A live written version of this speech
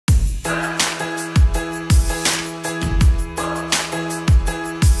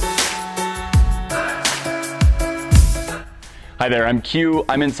Hi there, I'm Q.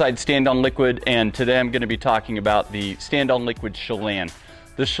 I'm inside Stand On Liquid, and today I'm going to be talking about the Stand On Liquid Chelan.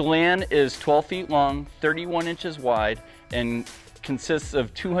 The Chelan is 12 feet long, 31 inches wide, and consists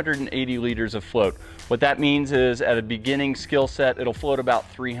of 280 liters of float. What that means is at a beginning skill set, it'll float about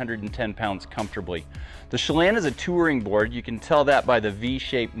 310 pounds comfortably. The Chelan is a touring board. You can tell that by the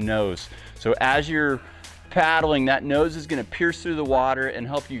V-shaped nose. So as you're paddling, that nose is going to pierce through the water and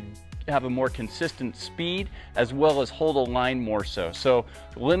help you have a more consistent speed as well as hold a line more so. So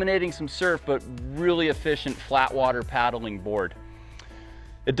eliminating some surf, but really efficient flat water paddling board.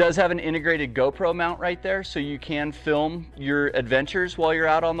 It does have an integrated GoPro mount right there, so you can film your adventures while you're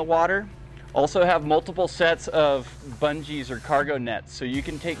out on the water. Also have multiple sets of bungees or cargo nets, so you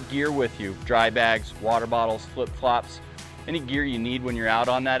can take gear with you, dry bags, water bottles, flip-flops, any gear you need when you're out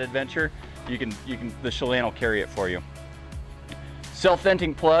on that adventure, the Chelan will carry it for you.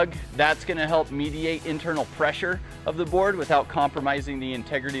 Self-venting plug, that's going to help mediate internal pressure of the board without compromising the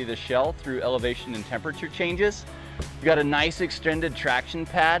integrity of the shell through elevation and temperature changes. You've got a nice extended traction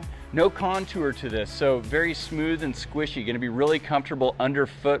pad, no contour to this, so very smooth and squishy, going to be really comfortable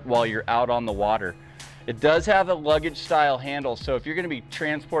underfoot while you're out on the water. It does have a luggage style handle, so if you're going to be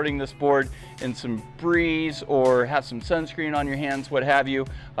transporting this board in some breeze or have some sunscreen on your hands, what have you,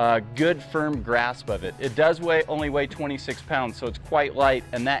 good firm grasp of it. It does only weigh 26 pounds, so it's quite light,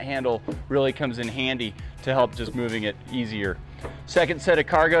 and that handle really comes in handy to help just moving it easier. Second set of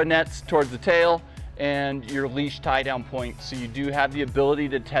cargo nets towards the tail and your leash tie down point, so you do have the ability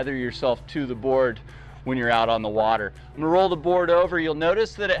to tether yourself to the board when you're out on the water. I'm gonna roll the board over. You'll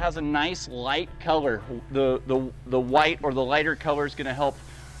notice that it has a nice light color. The white or the lighter color is gonna help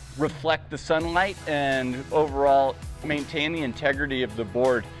reflect the sunlight and overall maintain the integrity of the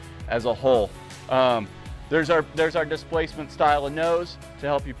board as a whole. There's our displacement style of nose to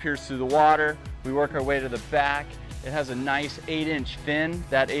help you pierce through the water. We work our way to the back. It has a nice 8-inch fin.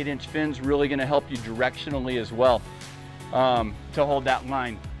 That 8-inch fin's really gonna help you directionally as well to hold that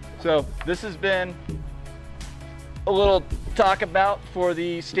line. So this has been a little talk about for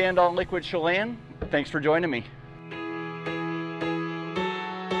the Stand On Liquid Chelan. Thanks for joining me.